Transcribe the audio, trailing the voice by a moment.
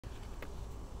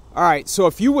All right, so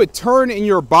if you would turn in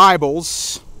your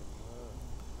Bibles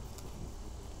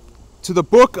to the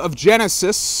book of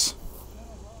Genesis.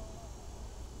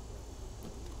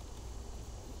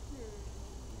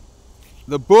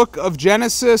 The book of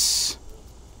Genesis,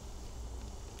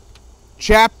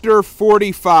 chapter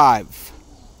 45.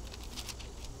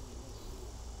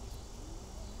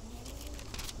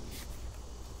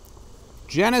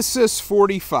 Genesis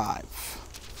 45.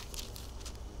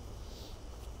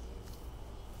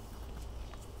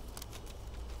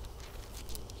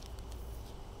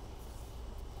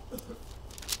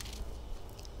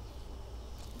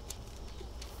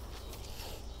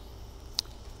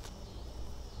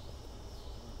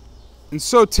 And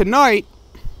so tonight,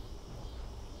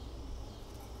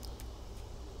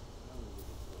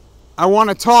 I want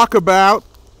to talk about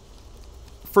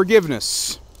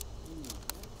forgiveness.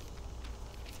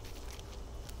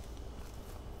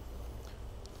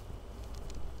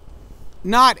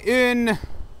 Not in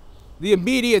the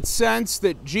immediate sense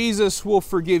that Jesus will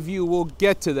forgive you. We'll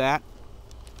get to that.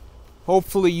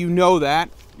 Hopefully you know that.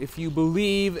 If you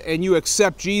believe and you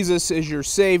accept Jesus as your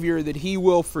Savior, that He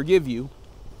will forgive you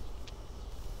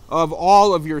of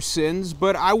all of your sins.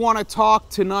 But I want to talk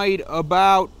tonight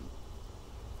about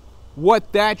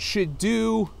what that should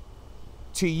do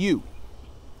to you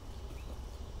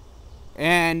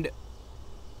and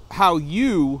how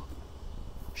you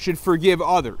should forgive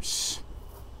others,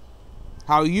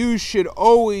 how you should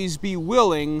always be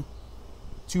willing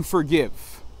to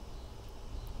forgive.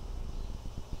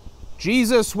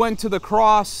 Jesus went to the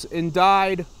cross and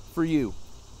died for you.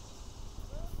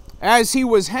 As He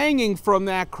was hanging from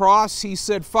that cross, He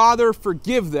said, "Father,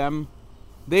 forgive them.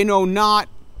 They know not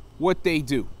what they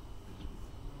do."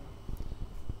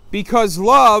 Because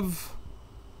love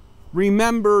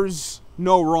remembers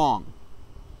no wrong.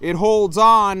 It holds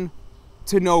on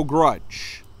to no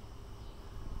grudge.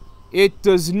 It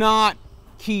does not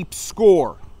keep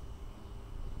score.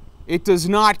 It does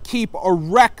not keep a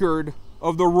record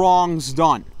of the wrongs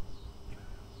done.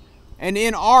 And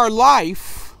in our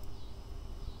life,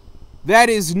 that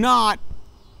is not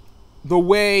the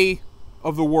way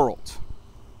of the world.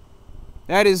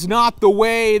 That is not the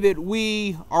way that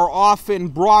we are often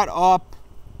brought up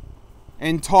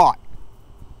and taught.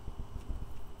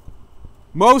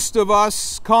 Most of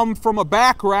us come from a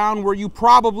background where you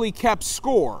probably kept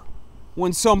score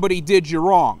when somebody did you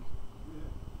wrong.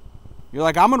 You're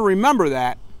like, I'm going to remember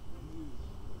that.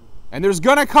 And there's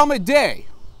going to come a day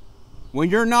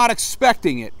when you're not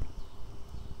expecting it,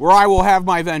 where I will have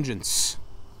my vengeance,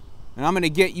 and I'm going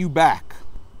to get you back.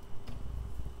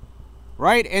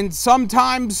 Right? And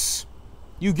sometimes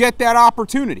you get that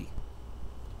opportunity,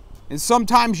 and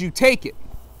sometimes you take it.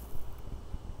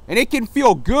 And it can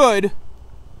feel good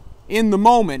in the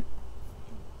moment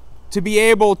to be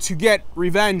able to get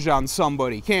revenge on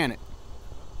somebody, can it?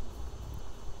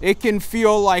 It can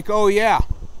feel like, oh yeah,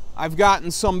 I've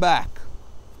gotten some back.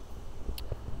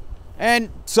 And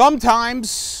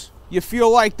sometimes you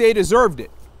feel like they deserved it.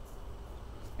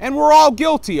 And we're all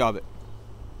guilty of it.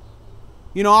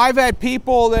 You know, I've had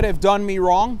people that have done me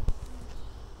wrong.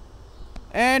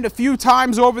 And a few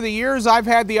times over the years, I've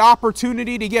had the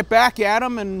opportunity to get back at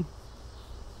them, and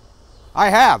I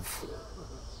have.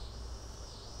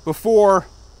 Before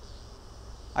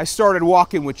I started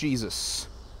walking with Jesus.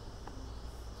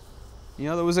 You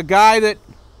know, there was a guy that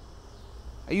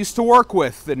I used to work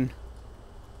with, and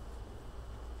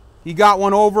he got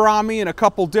one over on me in a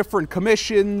couple different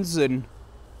commissions and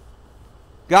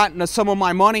got into some of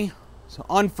my money. It's an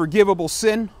unforgivable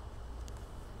sin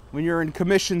when you're in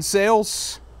commission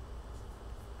sales.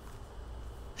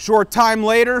 Short time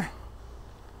later,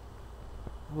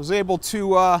 I was able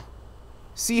to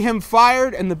see him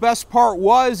fired, and the best part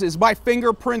is my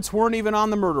fingerprints weren't even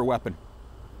on the murder weapon.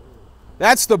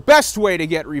 That's the best way to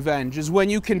get revenge, is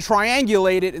when you can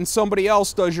triangulate it and somebody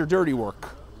else does your dirty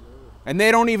work. And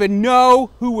they don't even know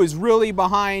who was really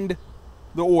behind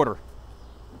the order.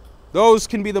 Those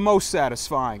can be the most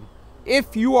satisfying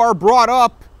if you are brought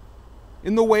up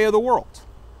in the way of the world.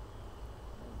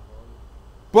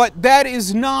 But that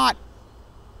is not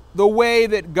the way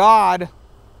that God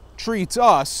treats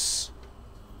us.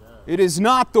 It is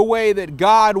not the way that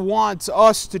God wants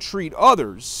us to treat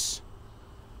others.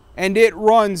 And it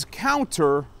runs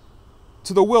counter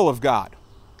to the will of God.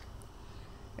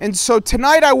 And so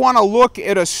tonight I want to look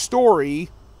at a story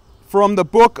from the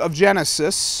book of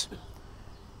Genesis.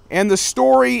 And the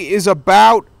story is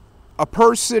about a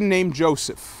person named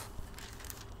Joseph.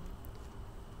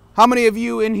 How many of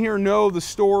you in here know the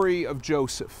story of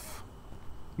Joseph?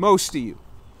 Most of you.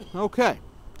 Okay.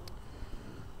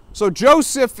 So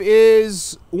Joseph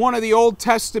is one of the Old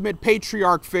Testament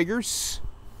patriarch figures.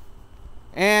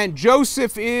 And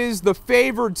Joseph is the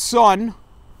favored son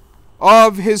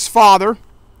of his father.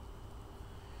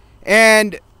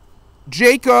 And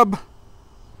Joseph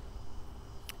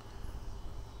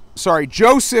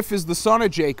is the son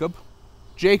of Jacob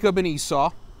and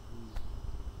Esau.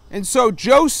 And so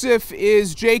Joseph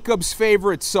is Jacob's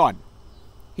favorite son.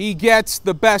 He gets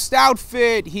the best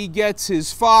outfit, he gets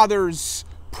his father's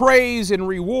praise and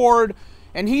reward,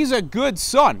 and he's a good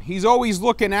son. He's always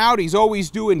looking out, he's always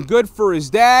doing good for his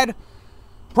dad.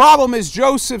 Problem is,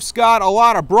 Joseph's got a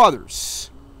lot of brothers,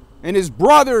 and his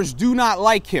brothers do not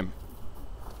like him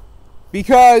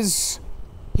because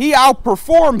he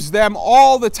outperforms them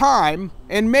all the time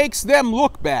and makes them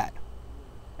look bad.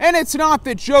 And it's not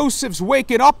that Joseph's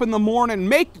waking up in the morning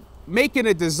making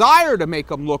a desire to make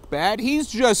them look bad. He's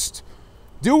just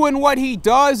doing what he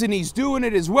does, and he's doing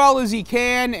it as well as he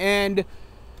can. And,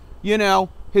 you know,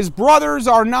 his brothers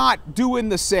are not doing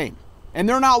the same. And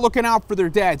they're not looking out for their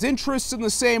dad's interests in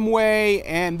the same way.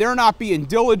 And they're not being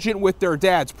diligent with their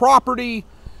dad's property.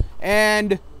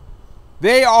 And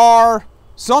they are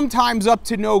sometimes up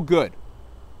to no good.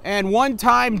 And one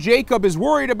time Jacob is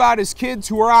worried about his kids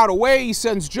who are out away. He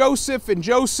sends Joseph, and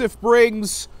Joseph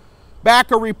brings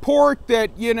back a report that,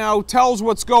 you know, tells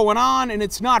what's going on, and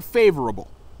it's not favorable.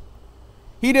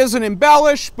 He doesn't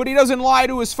embellish, but he doesn't lie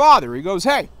to his father. He goes,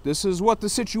 hey, this is what the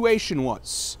situation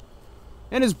was.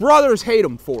 And his brothers hate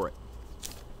him for it.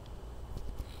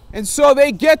 And so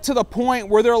they get to the point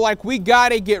where they're like, we got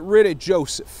to get rid of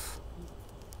Joseph.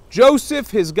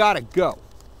 Joseph has got to go.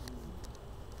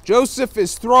 Joseph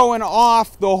is throwing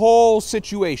off the whole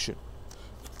situation.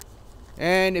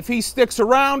 And if he sticks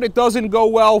around, it doesn't go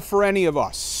well for any of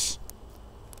us.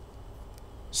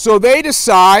 So they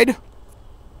decide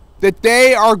that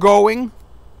they are going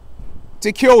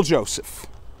to kill Joseph.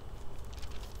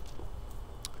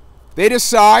 They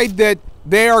decide that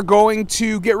they are going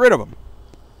to get rid of him.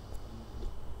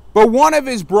 But one of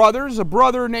his brothers, a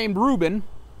brother named Reuben,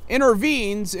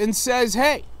 intervenes and says,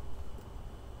 hey,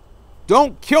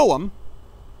 don't kill him.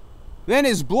 Then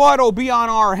his blood will be on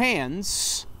our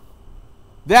hands.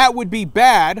 That would be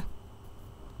bad.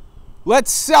 Let's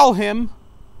sell him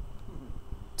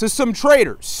to some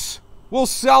traders. We'll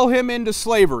sell him into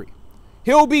slavery.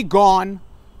 He'll be gone.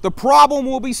 The problem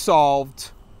will be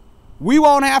solved. We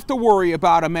won't have to worry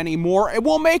about him anymore, and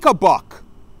we'll make a buck.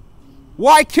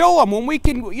 Why kill him when we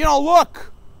can, you know,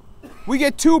 look, we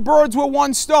get two birds with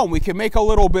one stone. We can make a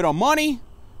little bit of money.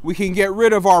 We can get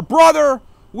rid of our brother.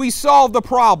 We solve the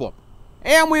problem.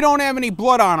 And we don't have any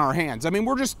blood on our hands. I mean,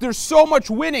 there's so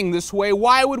much winning this way.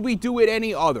 Why would we do it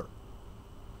any other?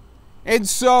 And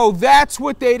so that's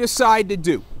what they decide to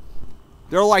do.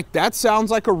 They're like, that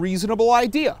sounds like a reasonable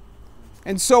idea.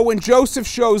 And so when Joseph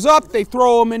shows up, they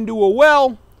throw him into a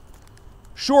well.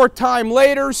 Short time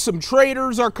later, some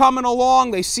traders are coming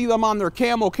along. They see them on their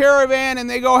camel caravan, and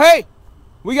they go, hey,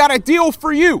 we got a deal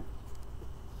for you.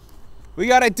 We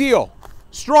got a deal.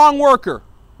 Strong worker,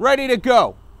 ready to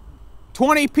go.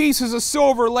 20 pieces of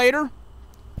silver later,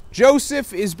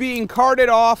 Joseph is being carted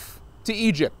off to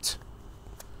Egypt.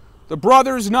 The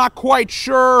brothers not quite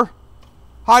sure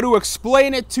how to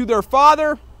explain it to their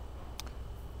father.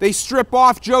 They strip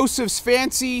off Joseph's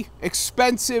fancy,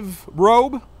 expensive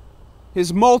robe,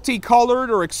 his multicolored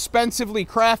or expensively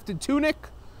crafted tunic,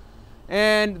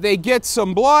 and they get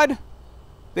some blood.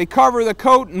 They cover the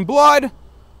coat in blood,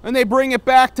 and they bring it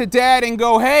back to Dad and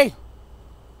go, hey,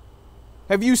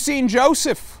 have you seen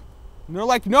Joseph? And they're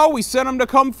like, no, we sent him to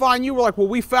come find you. We're like, well,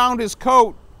 we found his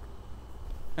coat.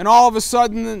 And all of a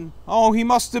sudden, oh, he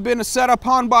must have been set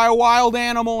upon by a wild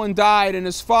animal and died, and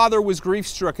his father was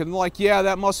grief-stricken. They're like, yeah,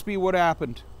 that must be what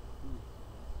happened.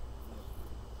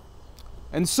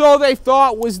 And so they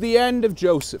thought was the end of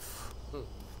Joseph.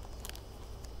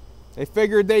 They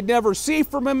figured they'd never see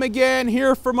from him again,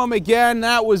 hear from him again.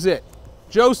 That was it.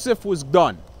 Joseph was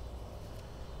done.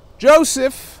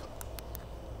 Joseph,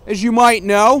 as you might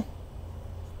know,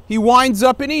 he winds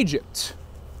up in Egypt.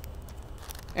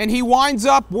 And he winds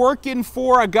up working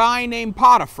for a guy named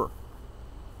Potiphar.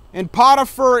 And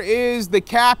Potiphar is the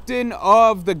captain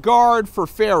of the guard for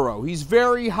Pharaoh. He's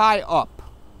very high up.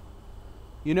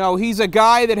 You know, he's a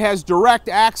guy that has direct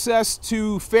access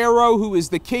to Pharaoh, who is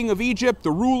the king of Egypt,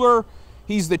 the ruler.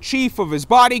 He's the chief of his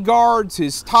bodyguards,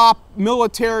 his top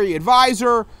military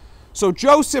advisor. So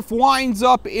Joseph winds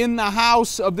up in the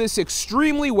house of this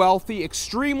extremely wealthy,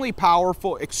 extremely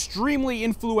powerful, extremely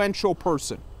influential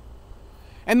person.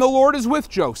 And the Lord is with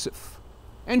Joseph.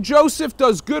 And Joseph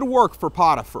does good work for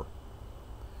Potiphar.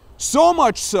 So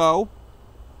much so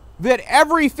that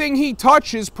everything he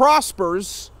touches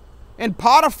prospers, and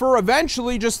Potiphar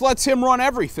eventually just lets him run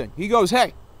everything. He goes,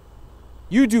 hey,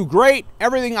 you do great,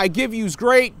 everything I give you is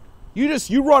great,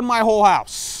 you run my whole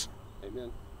house.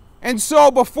 Amen. And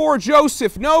so before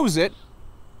Joseph knows it,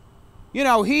 you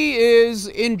know, he is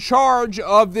in charge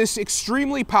of this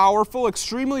extremely powerful,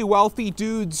 extremely wealthy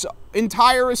dude's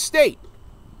entire estate.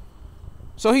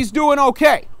 So he's doing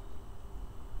okay.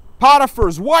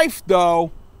 Potiphar's wife,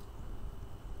 though,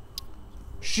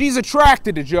 she's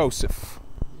attracted to Joseph.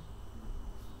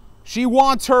 She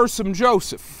wants her some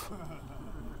Joseph.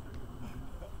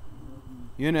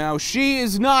 You know, she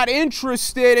is not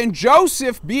interested in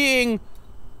Joseph being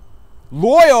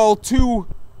loyal to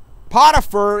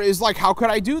Potiphar. Is like, how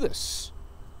could I do this?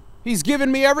 He's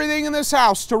given me everything in this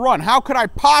house to run. How could I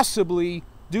possibly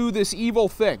do this evil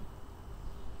thing?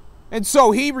 And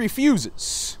so he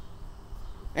refuses.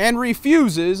 And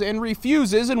refuses and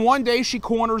refuses. And one day she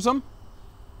corners him.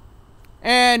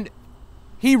 And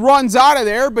he runs out of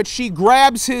there, but she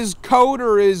grabs his coat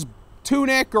or his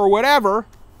tunic or whatever.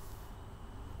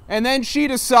 And then she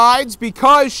decides,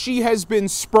 because she has been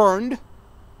spurned,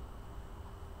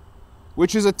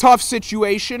 which is a tough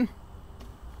situation.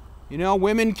 You know,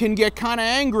 women can get kind of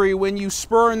angry when you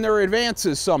spurn their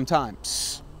advances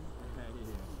sometimes.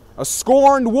 A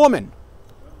scorned woman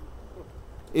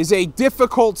is a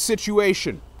difficult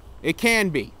situation. It can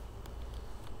be.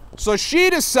 So she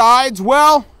decides,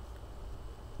 well,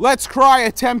 let's cry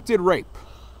attempted rape.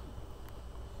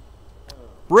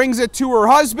 Brings it to her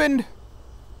husband.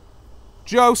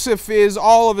 Joseph is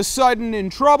all of a sudden in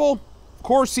trouble. Of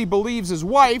course, he believes his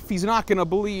wife. He's not going to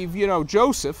believe, you know,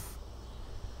 Joseph.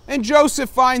 And Joseph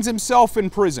finds himself in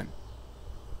prison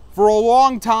for a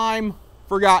long time,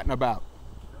 forgotten about.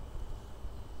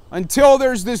 Until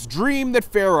there's this dream that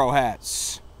Pharaoh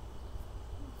has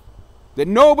that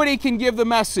nobody can give the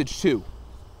message to.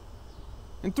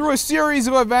 And through a series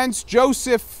of events,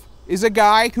 Joseph is a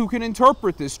guy who can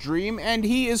interpret this dream, and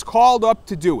he is called up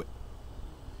to do it.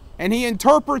 And he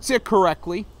interprets it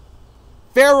correctly.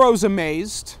 Pharaoh's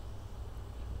amazed.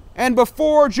 And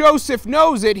before Joseph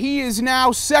knows it, he is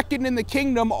now second in the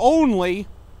kingdom only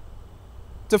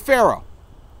to Pharaoh.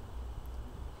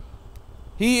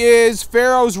 He is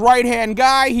Pharaoh's right-hand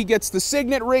guy. He gets the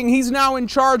signet ring. He's now in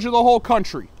charge of the whole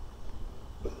country.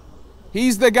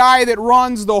 He's the guy that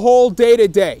runs the whole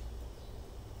day-to-day.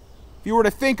 If you were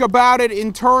to think about it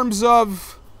in terms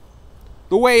of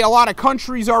the way a lot of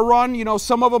countries are run, you know,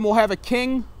 some of them will have a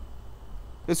king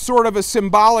that's sort of a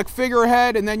symbolic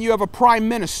figurehead, and then you have a prime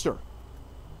minister.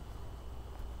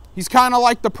 He's kind of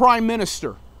like the prime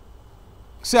minister,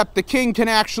 except the king can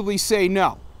actually say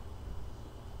no.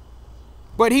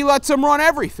 But he lets him run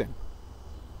everything.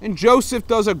 And Joseph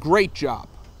does a great job.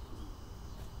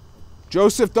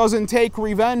 Joseph doesn't take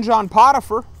revenge on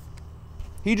Potiphar.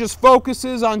 He just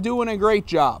focuses on doing a great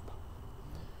job.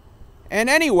 And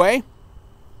anyway,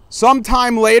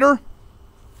 sometime later,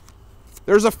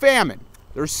 there's a famine.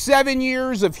 There's 7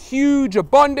 years of huge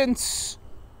abundance.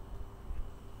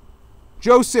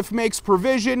 Joseph makes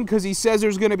provision because he says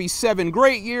there's going to be 7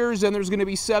 great years and there's going to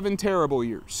be 7 terrible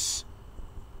years.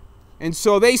 And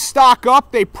so they stock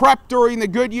up, they prep during the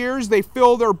good years, they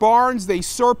fill their barns, they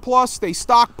surplus, they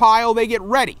stockpile, they get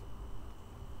ready.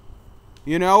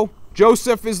 You know,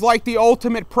 Joseph is like the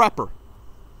ultimate prepper.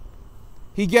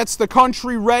 He gets the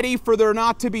country ready for there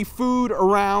not to be food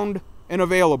around and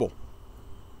available.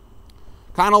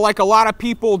 Kind of like a lot of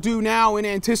people do now in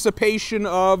anticipation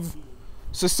of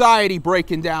society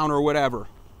breaking down or whatever.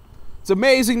 It's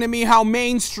amazing to me how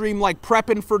mainstream like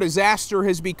prepping for disaster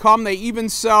has become. They even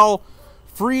sell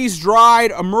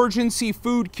freeze-dried emergency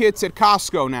food kits at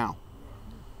Costco now.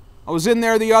 I was in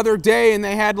there the other day and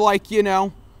they had like, you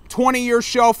know, 20-year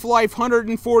shelf life,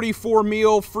 144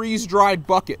 meal freeze-dried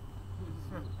bucket.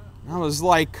 And I was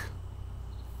like,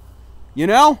 you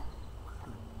know,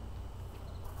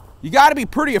 you got to be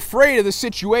pretty afraid of the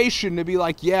situation to be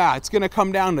like, yeah, it's going to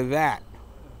come down to that.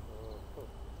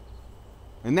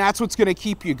 And that's what's going to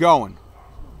keep you going.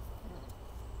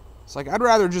 It's like, I'd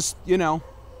rather just, you know,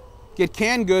 get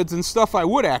canned goods and stuff I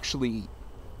would actually eat.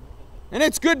 And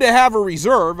it's good to have a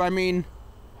reserve. I mean,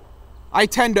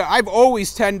 I've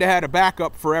always tend to have a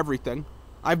backup for everything.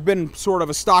 I've been sort of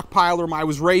a stockpiler. I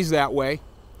was raised that way.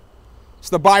 It's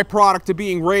the byproduct of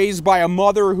being raised by a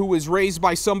mother who was raised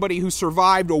by somebody who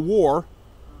survived a war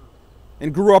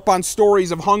and grew up on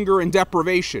stories of hunger and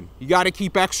deprivation. You got to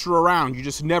keep extra around. You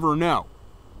just never know.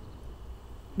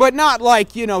 But not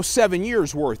like, you know, 7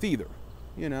 years worth either.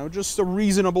 You know, just a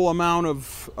reasonable amount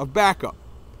of backup.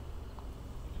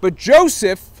 But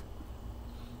Joseph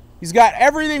He's got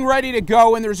everything ready to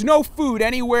go, and there's no food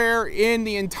anywhere in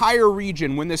the entire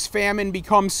region when this famine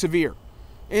becomes severe,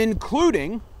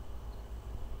 including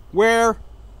where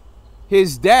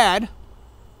his dad,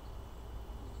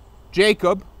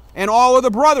 Jacob, and all of the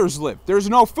brothers live. There's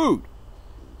no food,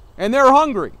 and they're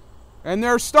hungry, and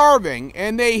they're starving,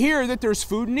 and they hear that there's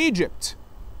food in Egypt.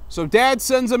 So dad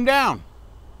sends them down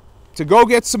to go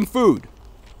get some food.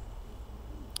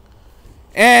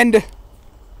 And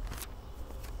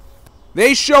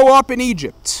they show up in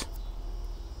Egypt.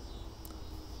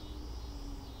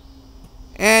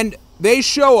 And they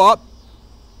show up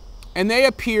and they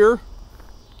appear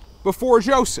before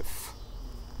Joseph.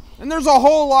 And there's a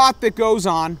whole lot that goes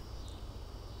on.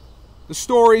 The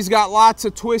story's got lots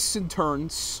of twists and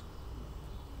turns.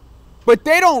 But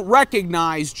they don't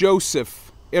recognize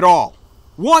Joseph at all.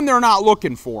 One, they're not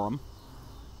looking for him.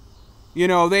 You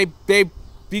know,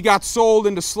 he got sold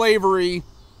into slavery,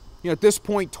 at this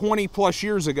point 20 plus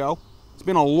years ago. It's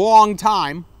been a long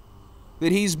time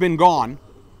that he's been gone.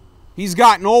 He's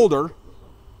gotten older,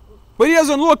 but he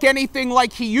doesn't look anything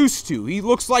like he used to. He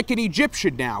looks like an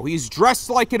Egyptian now. He's dressed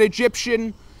like an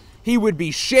Egyptian. He would be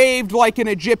shaved like an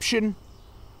Egyptian.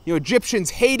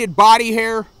 Egyptians hated body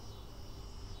hair.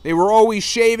 They were always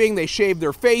shaving. They shaved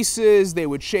their faces. They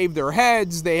would shave their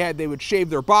heads. They would shave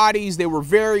their bodies. They were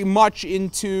very much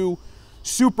into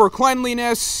super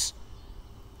cleanliness.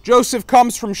 Joseph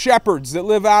comes from shepherds that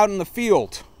live out in the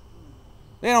field.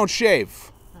 They don't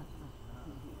shave.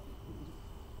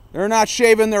 They're not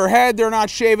shaving their head. They're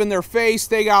not shaving their face.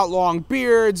 They got long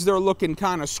beards. They're looking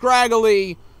kind of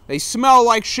scraggly. They smell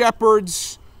like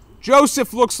shepherds.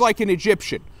 Joseph looks like an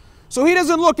Egyptian. So he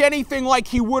doesn't look anything like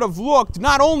he would have looked,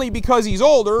 not only because he's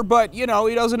older, but, he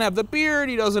doesn't have the beard.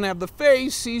 He doesn't have the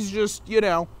face. He's just, they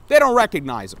don't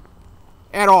recognize him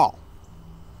at all.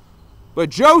 But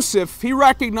Joseph, he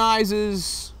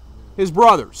recognizes his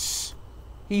brothers.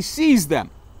 He sees them.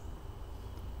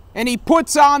 And he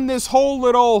puts on this whole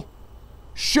little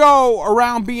show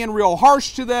around being real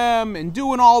harsh to them and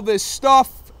doing all this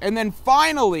stuff. And then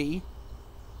finally,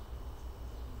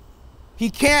 he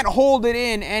can't hold it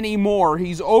in anymore.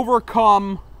 He's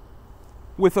overcome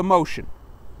with emotion.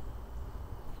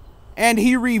 And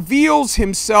he reveals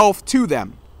himself to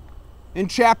them. In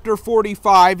chapter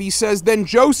 45, he says, "Then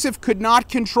Joseph could not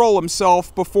control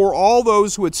himself before all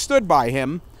those who had stood by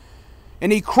him,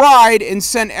 and he cried and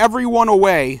sent everyone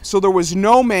away. So there was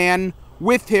no man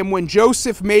with him when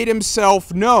Joseph made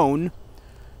himself known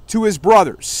to his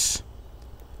brothers.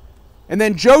 And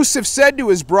then Joseph said to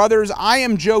his brothers, 'I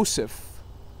am Joseph.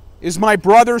 Is my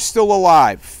brother still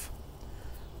alive?'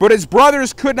 But his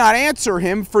brothers could not answer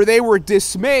him, for they were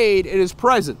dismayed at his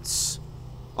presence."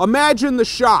 Imagine the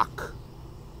shock,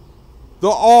 the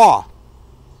awe,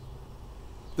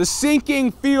 the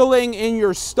sinking feeling in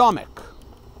your stomach.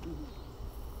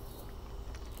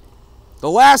 The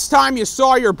last time you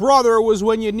saw your brother was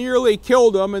when you nearly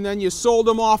killed him and then you sold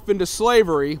him off into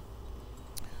slavery.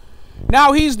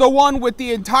 Now he's the one with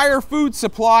the entire food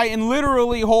supply and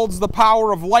literally holds the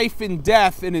power of life and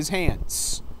death in his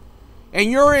hands. And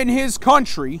you're in his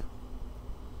country,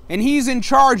 and he's in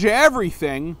charge of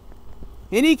everything,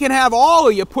 and he can have all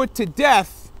of you put to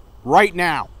death right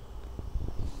now.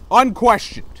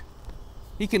 Unquestioned.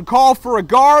 He can call for a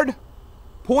guard,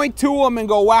 point to them, and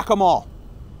go whack them all.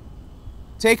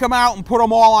 Take them out and put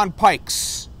them all on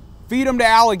pikes. Feed them to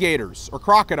alligators, or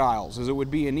crocodiles, as it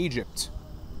would be in Egypt.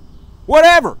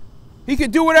 Whatever. He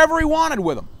could do whatever he wanted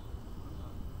with them.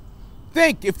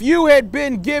 Think, if you had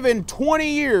been given 20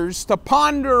 years to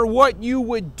ponder what you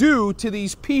would do to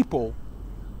these people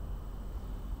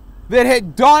that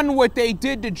had done what they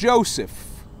did to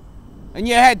Joseph, and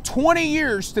you had 20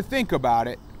 years to think about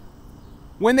it,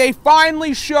 when they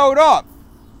finally showed up,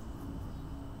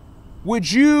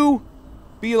 would you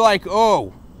be like,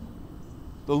 "Oh,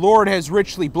 the Lord has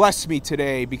richly blessed me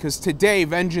today, because today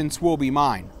vengeance will be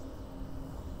mine"?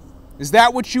 Is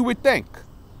that what you would think?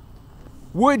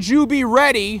 Would you be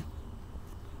ready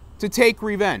to take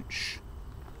revenge?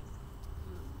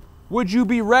 Would you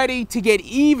be ready to get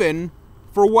even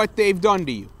for what they've done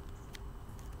to you?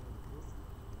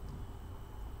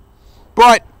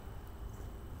 But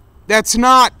that's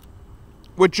not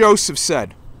what Joseph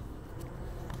said.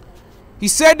 He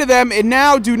said to them, "And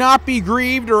now do not be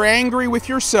grieved or angry with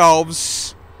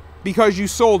yourselves because you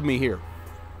sold me here.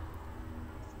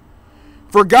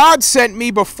 For God sent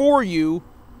me before you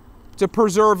to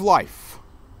preserve life.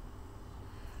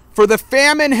 For the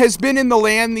famine has been in the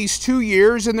land these 2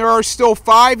 years, and there are still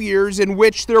 5 years in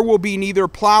which there will be neither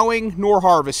plowing nor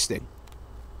harvesting.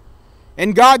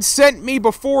 And God sent me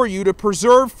before you to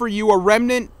preserve for you a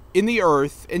remnant in the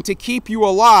earth, and to keep you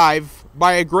alive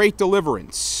by a great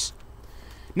deliverance.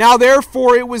 Now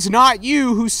therefore it was not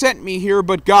you who sent me here,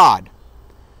 but God.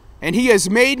 And he has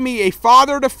made me a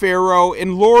father to Pharaoh,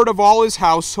 and lord of all his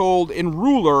household, and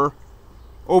ruler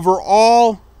over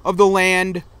all of the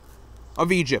land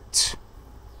of Egypt.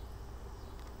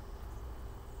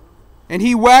 And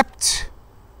he wept,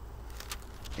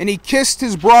 and he kissed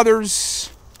his brothers,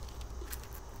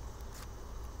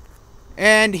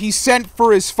 and he sent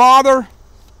for his father,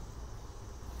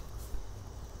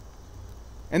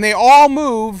 and they all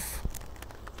move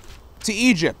to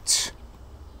Egypt,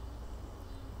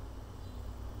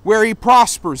 where he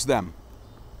prospers them.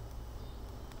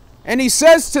 And he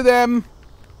says to them,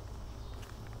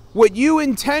 what you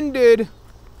intended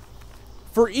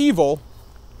for evil,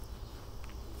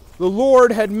 the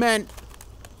Lord had meant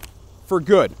for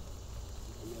good.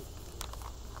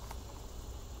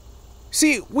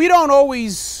 See, we don't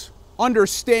always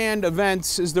understand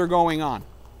events as they're going on.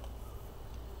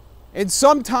 And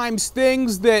sometimes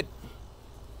things that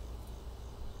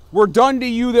were done to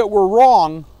you that were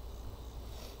wrong,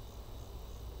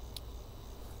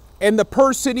 and the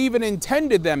person even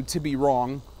intended them to be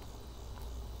wrong,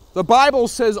 the Bible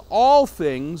says all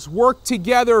things work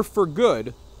together for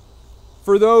good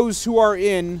for those who are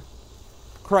in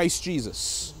Christ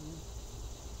Jesus.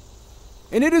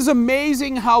 And it is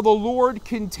amazing how the Lord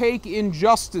can take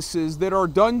injustices that are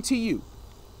done to you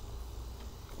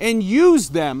and use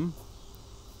them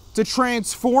to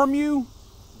transform you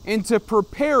and to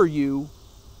prepare you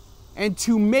and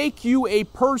to make you a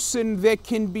person that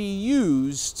can be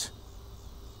used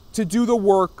to do the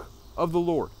work of the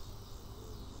Lord.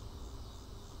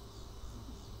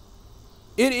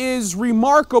 It is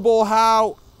remarkable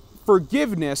how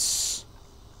forgiveness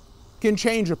can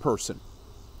change a person.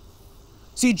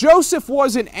 See, Joseph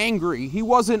wasn't angry. He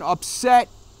wasn't upset.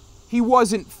 He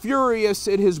wasn't furious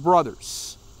at his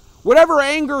brothers. Whatever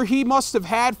anger he must have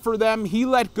had for them, he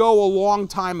let go a long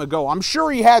time ago. I'm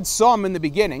sure he had some in the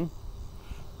beginning.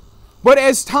 But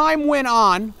as time went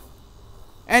on,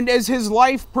 and as his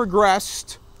life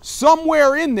progressed,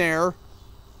 somewhere in there,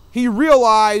 he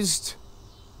realized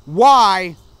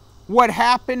why what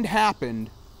happened,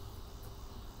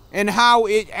 and how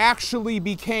it actually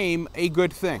became a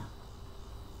good thing.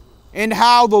 And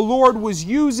how the Lord was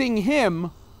using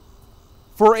him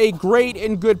for a great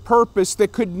and good purpose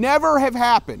that could never have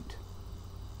happened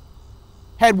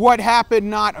had what happened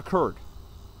not occurred.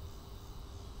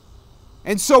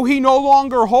 And so he no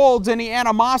longer holds any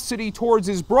animosity towards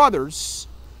his brothers.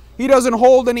 He doesn't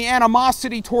hold any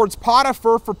animosity towards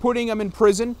Potiphar for putting him in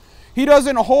prison. He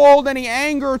doesn't hold any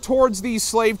anger towards these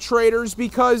slave traders,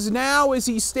 because now as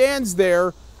he stands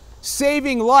there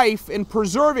saving life and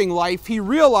preserving life, he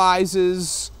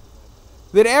realizes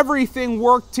that everything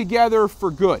worked together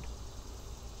for good.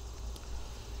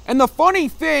 And the funny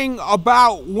thing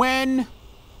about when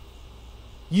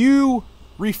you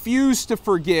refuse to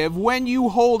forgive, when you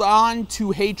hold on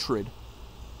to hatred,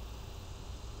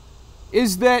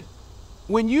 is that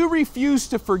when you refuse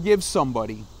to forgive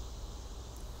somebody,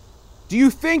 do you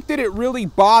think that it really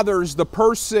bothers the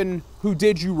person who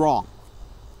did you wrong?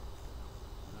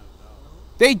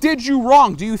 They did you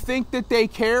wrong. Do you think that they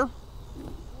care?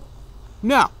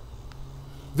 No.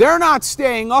 They're not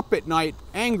staying up at night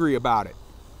angry about it.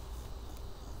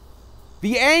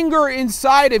 The anger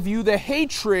inside of you, the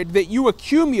hatred that you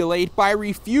accumulate by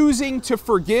refusing to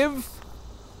forgive,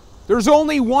 there's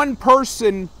only one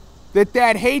person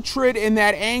that hatred and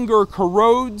that anger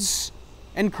corrodes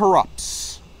and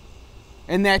corrupts.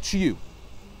 And that's you.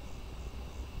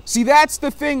 See, that's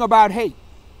the thing about hate.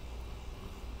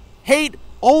 Hate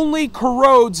only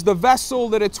corrodes the vessel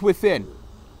that it's within.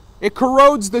 It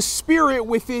corrodes the spirit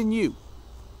within you.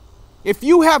 If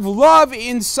you have love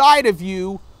inside of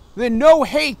you, then no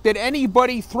hate that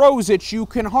anybody throws at you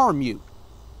can harm you.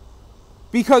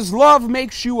 Because love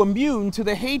makes you immune to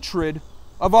the hatred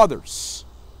of others.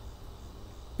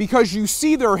 Because you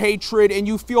see their hatred and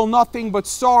you feel nothing but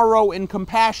sorrow and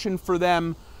compassion for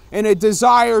them, and a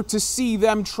desire to see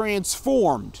them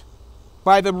transformed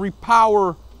by the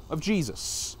power of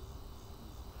Jesus.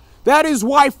 That is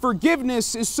why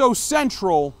forgiveness is so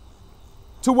central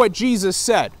to what Jesus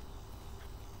said.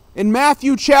 In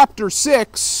Matthew chapter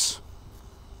 6,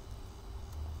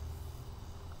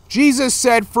 Jesus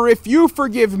said, "For if you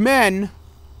forgive men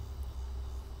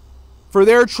for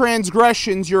their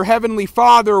transgressions, your heavenly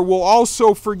Father will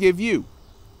also forgive you.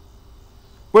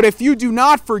 But if you do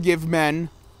not forgive men,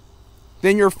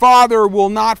 then your Father will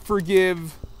not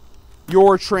forgive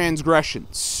your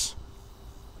transgressions."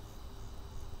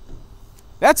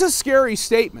 That's a scary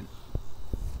statement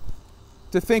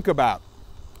to think about.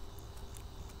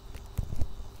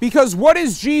 Because what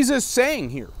is Jesus saying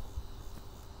here?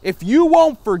 If you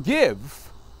won't forgive,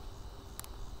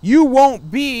 you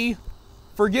won't be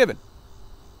forgiven.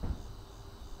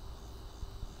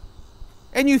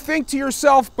 And you think to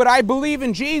yourself, but I believe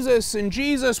in Jesus, and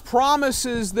Jesus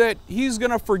promises that He's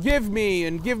going to forgive me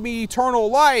and give me eternal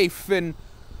life. And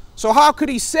so how could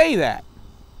He say that?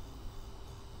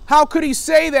 How could He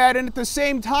say that and at the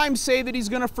same time say that He's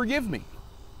going to forgive me?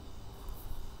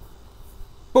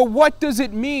 But what does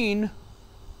it mean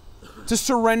to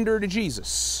surrender to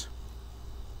Jesus?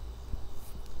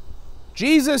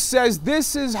 Jesus says,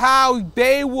 this is how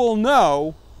they will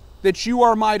know that you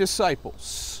are my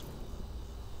disciples,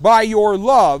 by your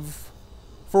love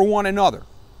for one another.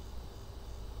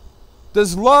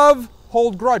 Does love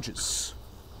hold grudges?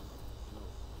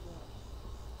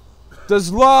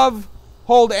 Does love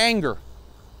hold anger?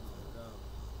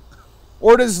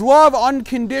 Or does love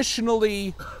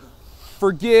unconditionally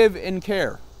forgive and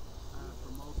care?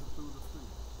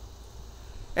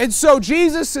 And so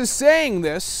Jesus is saying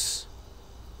this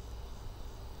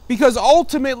because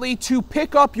ultimately to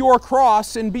pick up your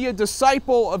cross and be a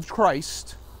disciple of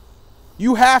Christ,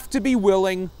 you have to be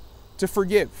willing to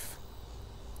forgive.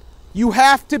 You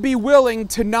have to be willing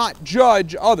to not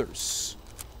judge others.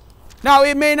 Now,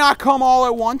 it may not come all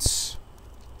at once.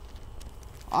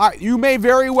 You may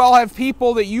very well have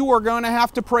people that you are going to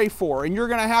have to pray for, and you're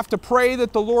going to have to pray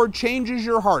that the Lord changes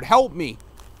your heart. Help me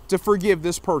to forgive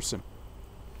this person.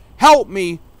 Help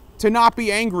me to not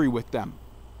be angry with them.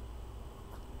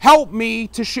 Help me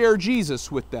to share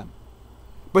Jesus with them.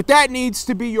 But that needs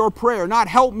to be your prayer, not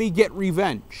help me get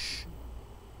revenge.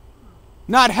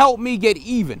 Not help me get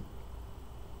even.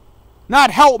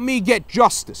 Not help me get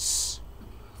justice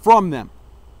from them.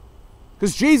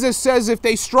 Because Jesus says if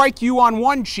they strike you on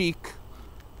one cheek,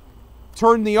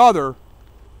 turn the other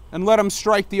and let them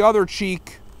strike the other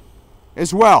cheek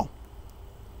as well.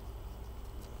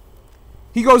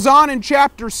 He goes on in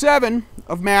chapter 7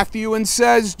 of Matthew and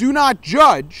says, do not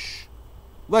judge,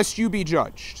 lest you be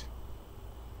judged.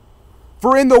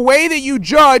 For in the way that you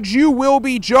judge, you will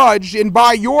be judged, and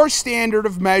by your standard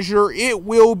of measure, it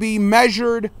will be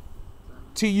measured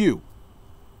to you.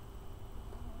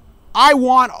 I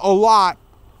want a lot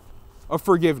of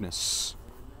forgiveness.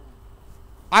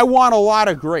 I want a lot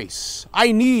of grace.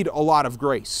 I need a lot of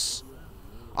grace.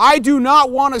 I do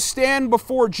not want to stand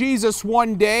before Jesus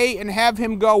one day and have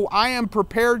Him go, I am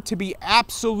prepared to be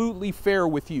absolutely fair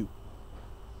with you.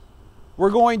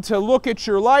 We're going to look at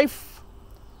your life.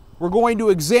 We're going to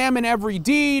examine every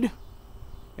deed.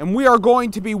 And we are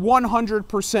going to be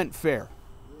 100% fair.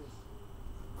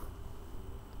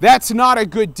 That's not a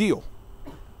good deal.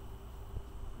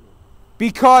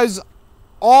 Because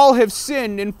all have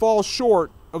sinned and fall short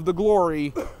of the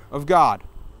glory of God.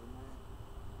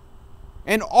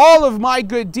 And all of my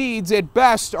good deeds at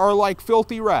best are like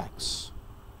filthy rags.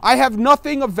 I have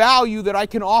nothing of value that I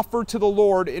can offer to the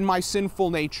Lord in my sinful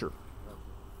nature.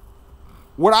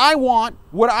 What I want,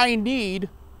 what I need,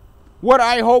 what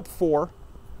I hope for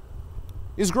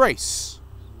is grace,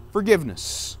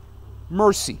 forgiveness,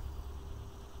 mercy.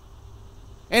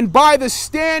 And by the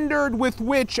standard with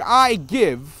which I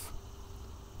give,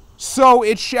 so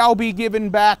it shall be given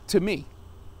back to me.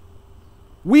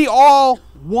 We all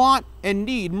want and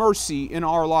need mercy in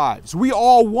our lives. We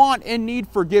all want and need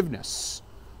forgiveness.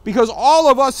 Because all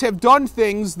of us have done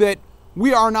things that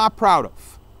we are not proud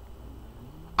of.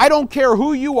 I don't care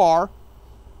who you are.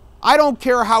 I don't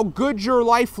care how good your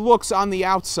life looks on the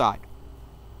outside.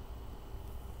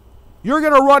 You're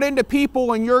going to run into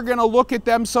people and you're going to look at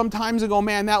them sometimes and go,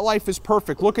 man, that life is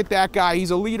perfect. Look at that guy.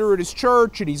 He's a leader at his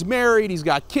church and he's married. He's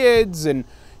got kids and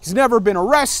he's never been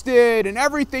arrested and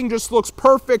everything just looks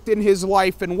perfect in his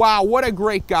life. And wow, what a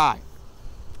great guy.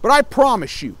 But I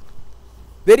promise you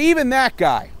that even that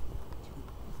guy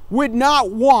would not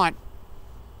want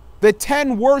the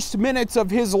 10 worst minutes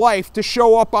of his life to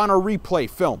show up on a replay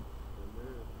film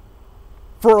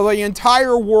for the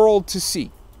entire world to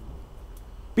see.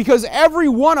 Because every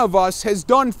one of us has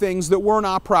done things that we're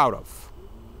not proud of.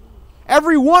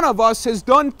 Every one of us has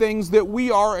done things that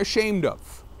we are ashamed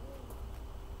of.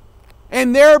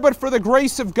 And there, but for the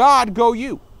grace of God, go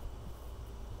you.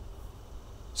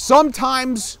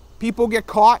 Sometimes people get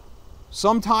caught,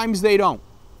 sometimes they don't.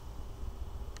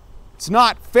 It's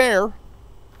not fair,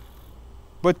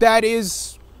 but that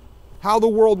is how the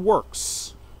world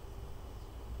works.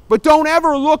 But don't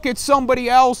ever look at somebody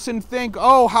else and think,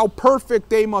 oh, how perfect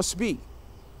they must be.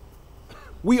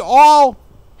 We all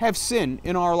have sin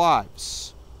in our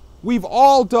lives. We've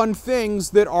all done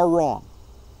things that are wrong.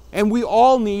 And we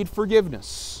all need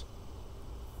forgiveness.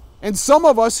 And some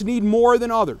of us need more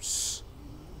than others.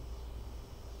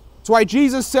 That's why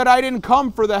Jesus said, I didn't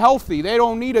come for the healthy. They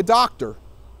don't need a doctor.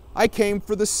 I came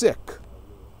for the sick.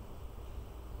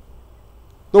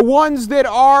 The ones that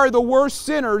are the worst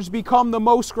sinners become the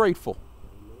most grateful.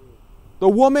 The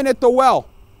woman at the well,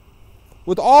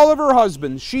 with all of her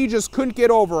husbands, she just couldn't get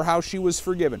over how she was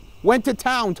forgiven. Went to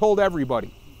town, told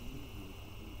everybody.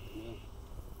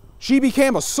 She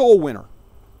became a soul winner.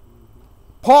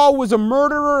 Paul was a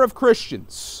murderer of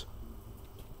Christians.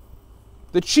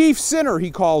 The chief sinner, he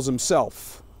calls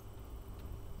himself.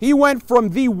 He went from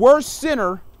the worst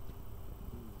sinner,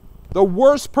 the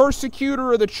worst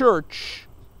persecutor of the church,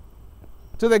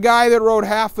 to the guy that wrote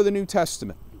half of the New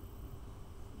Testament.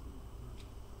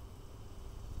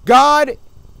 God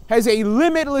has a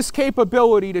limitless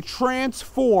capability to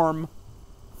transform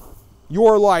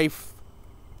your life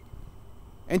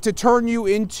and to turn you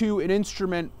into an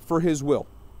instrument for His will.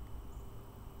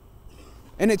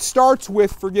 And it starts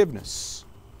with forgiveness.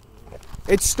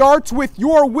 It starts with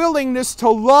your willingness to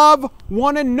love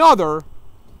one another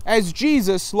as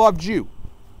Jesus loved you.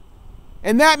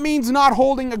 And that means not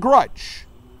holding a grudge.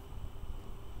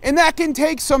 And that can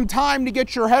take some time to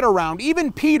get your head around.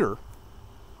 Even Peter.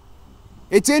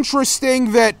 It's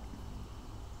interesting that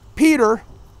Peter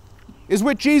is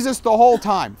with Jesus the whole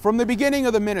time, from the beginning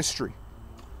of the ministry.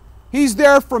 He's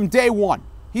there from day one.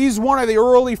 He's one of the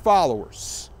early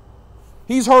followers.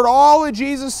 He's heard all of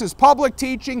Jesus' public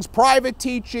teachings, private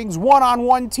teachings,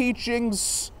 one-on-one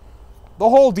teachings, the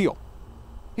whole deal.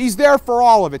 He's there for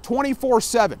all of it,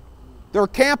 24/7. They're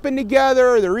camping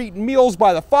together, they're eating meals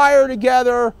by the fire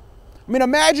together. I mean,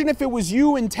 imagine if it was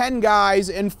you and 10 guys,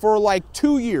 and for like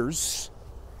 2 years,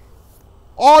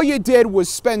 all you did was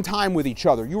spend time with each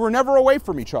other. You were never away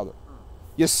from each other.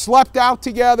 You slept out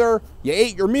together, you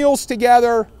ate your meals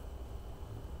together,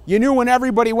 you knew when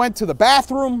everybody went to the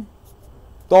bathroom,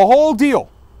 the whole deal.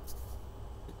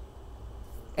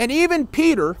 And even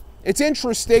Peter, it's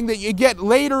interesting that you get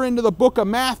later into the book of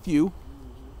Matthew,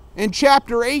 in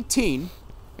chapter 18,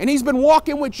 and he's been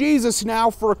walking with Jesus now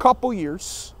for a couple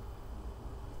years.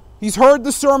 He's heard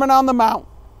the Sermon on the Mount.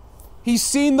 He's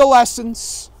seen the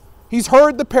lessons. He's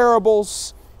heard the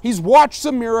parables. He's watched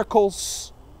some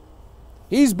miracles.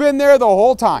 He's been there the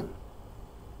whole time.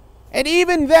 And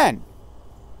even then,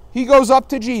 he goes up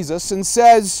to Jesus and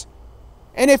says,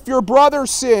 and if your brother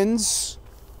sins,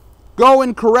 go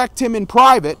and correct him in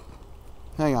private.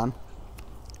 Hang on.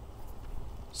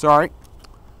 Sorry.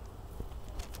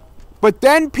 But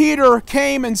then Peter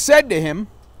came and said to him,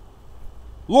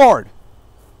 Lord,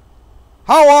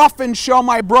 how often shall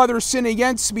my brother sin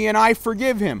against me and I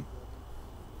forgive him?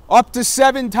 Up to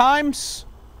 7 times?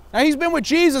 Now he's been with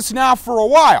Jesus now for a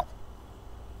while.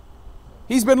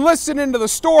 He's been listening to the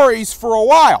stories for a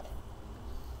while.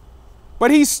 But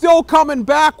he's still coming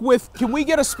back with, can we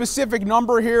get a specific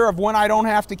number here of when I don't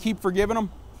have to keep forgiving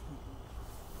him?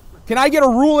 Can I get a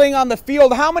ruling on the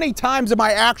field? How many times am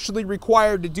I actually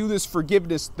required to do this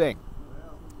forgiveness thing?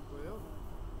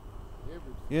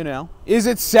 You know, is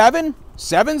it 7?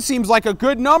 7 seems like a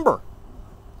good number.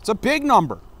 It's a big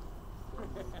number.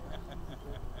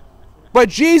 But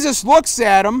Jesus looks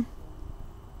at him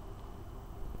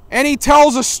and he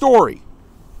tells a story.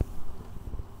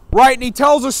 Right? And he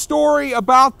tells a story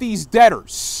about these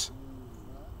debtors.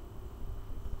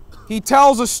 He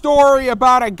tells a story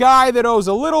about a guy that owes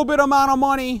a little bit amount of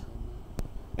money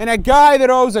and a guy that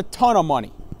owes a ton of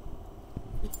money.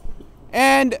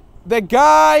 And the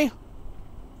guy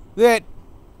that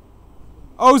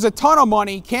owes a ton of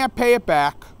money can't pay it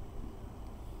back.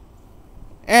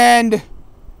 And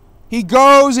he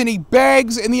goes and he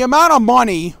begs, and the amount of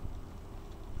money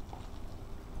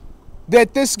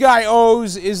that this guy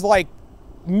owes is like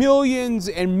millions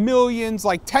and millions,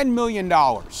 like $10 million.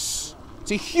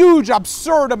 It's a huge,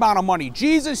 absurd amount of money.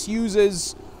 Jesus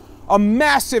uses a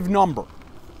massive number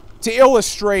to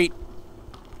illustrate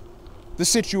the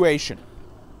situation.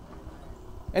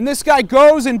 And this guy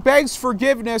goes and begs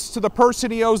forgiveness to the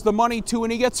person he owes the money to,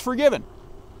 and he gets forgiven.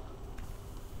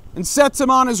 And sets him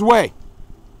on his way.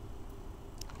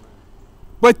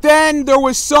 But then there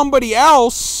was somebody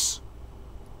else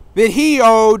that he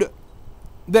owed,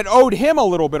 that owed him a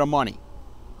little bit of money.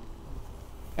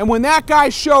 And when that guy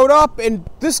showed up, and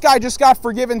this guy just got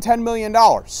forgiven $10 million.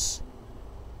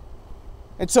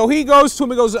 And so he goes to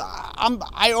him and goes,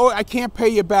 I can't pay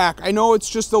you back. I know it's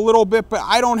just a little bit, but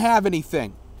I don't have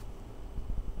anything.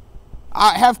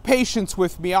 Have patience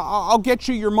with me. I'll get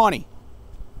you your money.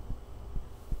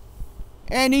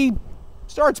 And he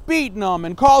starts beating him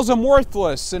and calls him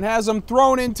worthless and has him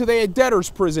thrown into the debtor's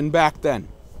prison back then.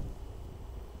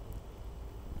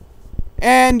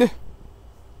 And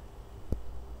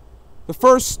the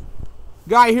first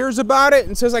Guy hears about it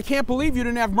and says, I can't believe you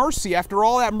didn't have mercy after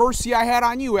all that mercy I had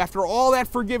on you, after all that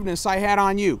forgiveness I had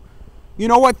on you. You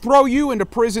know what? Throw you into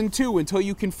prison too until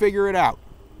you can figure it out.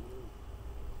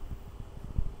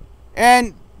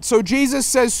 And so Jesus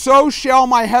says, so shall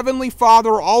my heavenly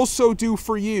Father also do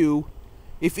for you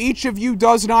if each of you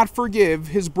does not forgive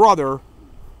his brother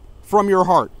from your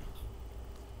heart.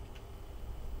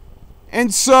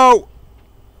 And so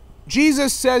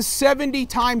Jesus says 70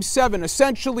 times 7,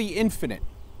 essentially infinite.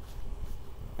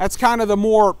 That's kind of the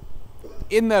more,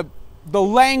 in the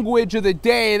language of the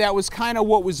day, that was kind of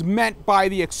what was meant by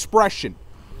the expression.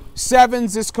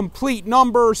 7's this complete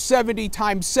number, 70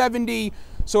 times 70,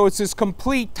 so it's this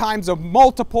complete times a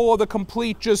multiple of the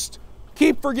complete. Just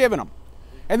keep forgiving them.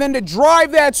 And then to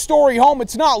drive that story home,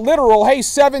 it's not literal, hey,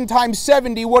 7 times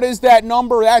 70, what is that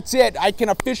number? That's it. I can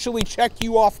officially check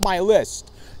you off my list.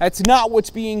 That's not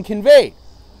what's being conveyed.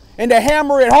 And to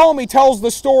hammer it home, he tells the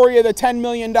story of the $10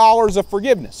 million of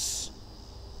forgiveness.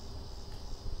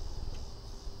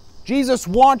 Jesus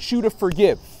wants you to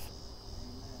forgive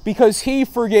because he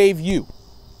forgave you.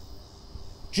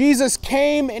 Jesus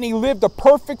came and he lived a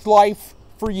perfect life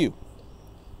for you.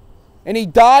 And he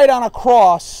died on a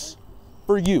cross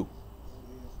for you.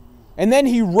 And then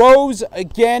he rose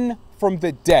again from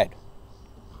the dead.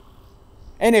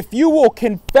 And if you will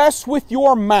confess with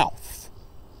your mouth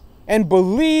and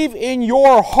believe in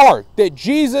your heart that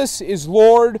Jesus is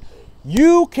Lord,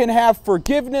 you can have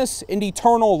forgiveness and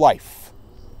eternal life.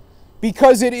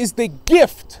 Because it is the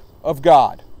gift of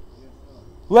God.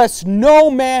 Lest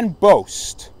no man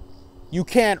boast. You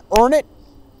can't earn it.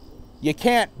 You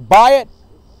can't buy it.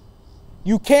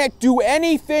 You can't do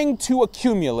anything to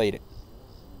accumulate it.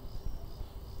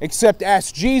 Except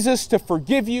ask Jesus to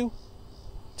forgive you,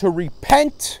 to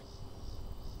repent,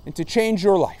 and to change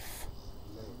your life.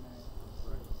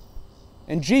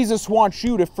 And Jesus wants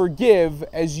you to forgive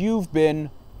as you've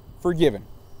been forgiven.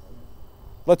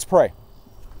 Let's pray.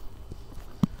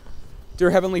 Dear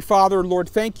Heavenly Father, Lord,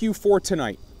 thank you for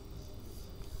tonight.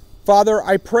 Father,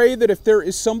 I pray that if there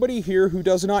is somebody here who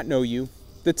does not know you,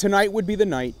 that tonight would be the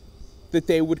night that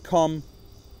they would come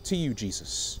to you,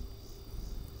 Jesus.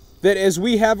 That as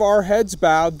we have our heads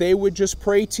bowed, they would just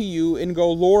pray to you and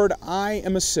go, Lord, I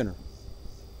am a sinner.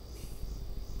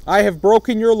 I have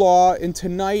broken your law, and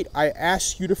tonight I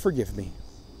ask you to forgive me.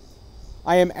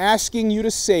 I am asking you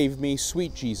to save me,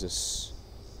 sweet Jesus.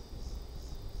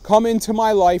 Come into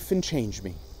my life and change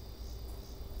me.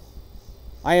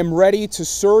 I am ready to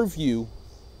serve you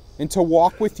and to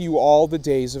walk with you all the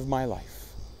days of my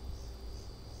life.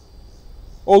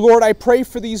 Oh Lord, I pray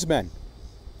for these men.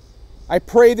 I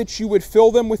pray that you would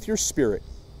fill them with your Spirit,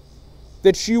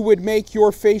 that you would make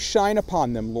your face shine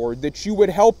upon them, Lord, that you would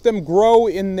help them grow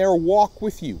in their walk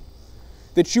with you,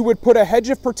 that you would put a hedge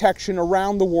of protection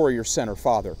around the Warrior Center,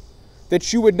 Father,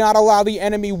 that you would not allow the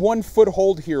enemy one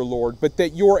foothold here, Lord, but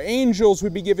that your angels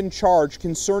would be given charge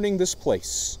concerning this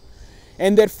place,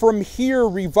 and that from here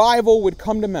revival would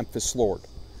come to Memphis, Lord,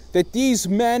 that these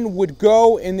men would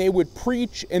go and they would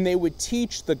preach and they would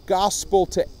teach the gospel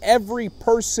to every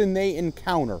person they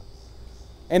encounter,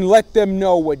 and let them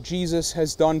know what Jesus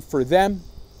has done for them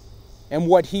and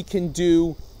what he can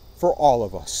do for all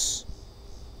of us.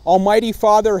 Almighty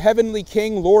Father, Heavenly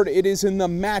King, Lord, it is in the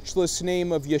matchless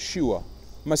name of Yeshua,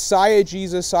 Messiah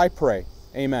Jesus, I pray.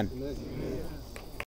 Amen. Amen.